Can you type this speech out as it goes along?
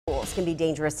pools can be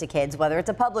dangerous to kids, whether it's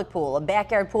a public pool, a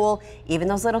backyard pool, even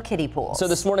those little kiddie pools. So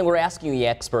this morning we're asking the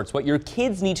experts what your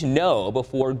kids need to know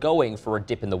before going for a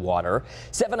dip in the water.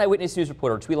 7 Eyewitness News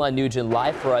reporter Tweelan Nugent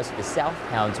live for us at the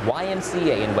Southtowns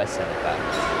YMCA in West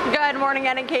Seneca. Good morning,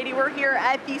 Ed and Katie. We're here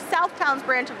at the Southtowns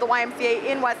branch of the YMCA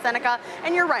in West Seneca.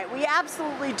 And you're right, we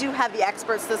absolutely do have the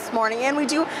experts this morning. And we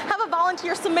do have a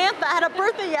volunteer, Samantha, had a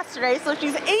birthday yesterday, so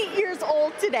she's 8 years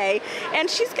old today. And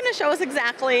she's going to show us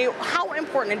exactly how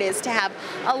important it is to have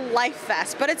a life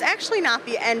vest. But it's actually not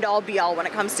the end-all be-all when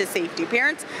it comes to safety.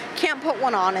 Parents can't put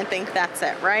one on and think that's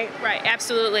it, right? Right,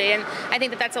 absolutely. And I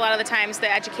think that that's a lot of the times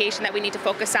the education that we need to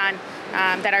focus on,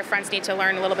 that our friends need to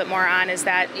learn a little bit more on, is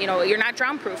that, you know, you're not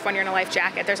drown-proof when you're in a life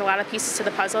jacket. There's a lot of pieces to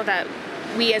the puzzle that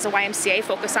we as a YMCA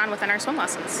focus on within our swim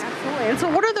lessons. Absolutely. And so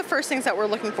what are the first things that we're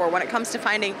looking for when it comes to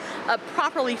finding a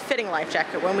properly fitting life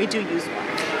jacket when we do use one?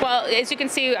 Well, as you can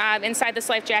see inside this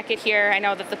life jacket here, I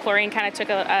know that the chlorine kind of took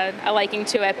a liking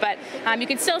to it, but you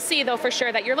can still see though for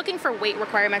sure that you're looking for weight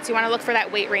requirements. You want to look for that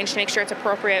weight range to make sure it's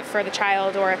appropriate for the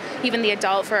child, or even the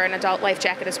adult, for an adult life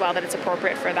jacket as well, that it's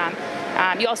appropriate for them.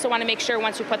 You also want to make sure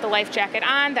once you put the life jacket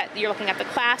on that you're looking at the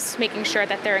clasps, making sure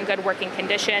that they're in good working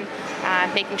condition,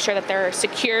 making sure that they're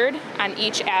secured on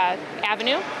each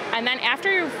avenue. And then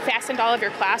after you've fastened all of your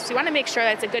clasps, you want to make sure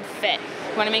that it's a good fit.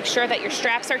 You want to make sure that your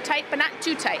straps are tight, but not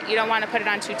too tight. You don't want to put it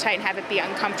on too tight and have it be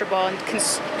uncomfortable and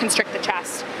constrict the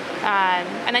chest.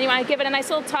 And then you want to give it a nice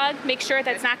little tug. Make sure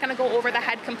that it's not going to go over the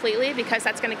head completely, because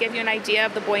that's going to give you an idea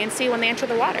of the buoyancy when they enter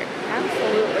the water.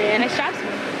 Absolutely. And nice job.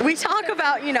 We talk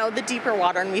about, you know, the deeper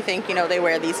water, and we think, you know, they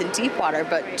wear these in deep water,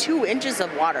 but 2 inches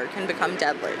of water can become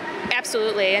deadly.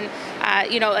 Absolutely. And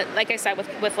you know, like I said,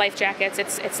 with life jackets,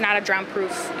 it's not a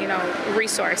drown-proof, you know,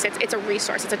 resource. It's a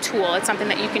resource. It's a tool. It's something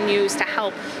that you can use to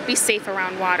help be safe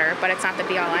around water, but it's not the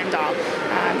be-all, end-all.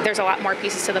 There's a lot more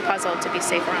pieces to the puzzle to be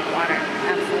safe around water.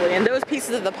 Absolutely. And those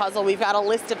pieces of the puzzle, we've got a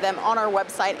list of them on our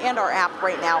website and our app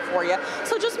right now for you.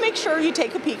 So just make sure you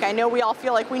take a peek. I know we all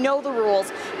feel like we know the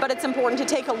rules, but it's important to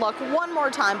take a look one more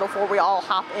time before we all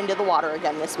hop into the water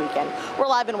again this weekend. We're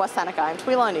live in West Seneca. I'm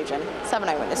Tweelan Nugent, 7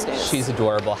 Eyewitness News. She's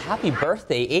adorable. Happy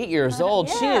birthday, 8 years old.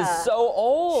 Yeah. She is so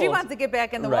old. She wants to get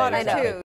back in the water, too.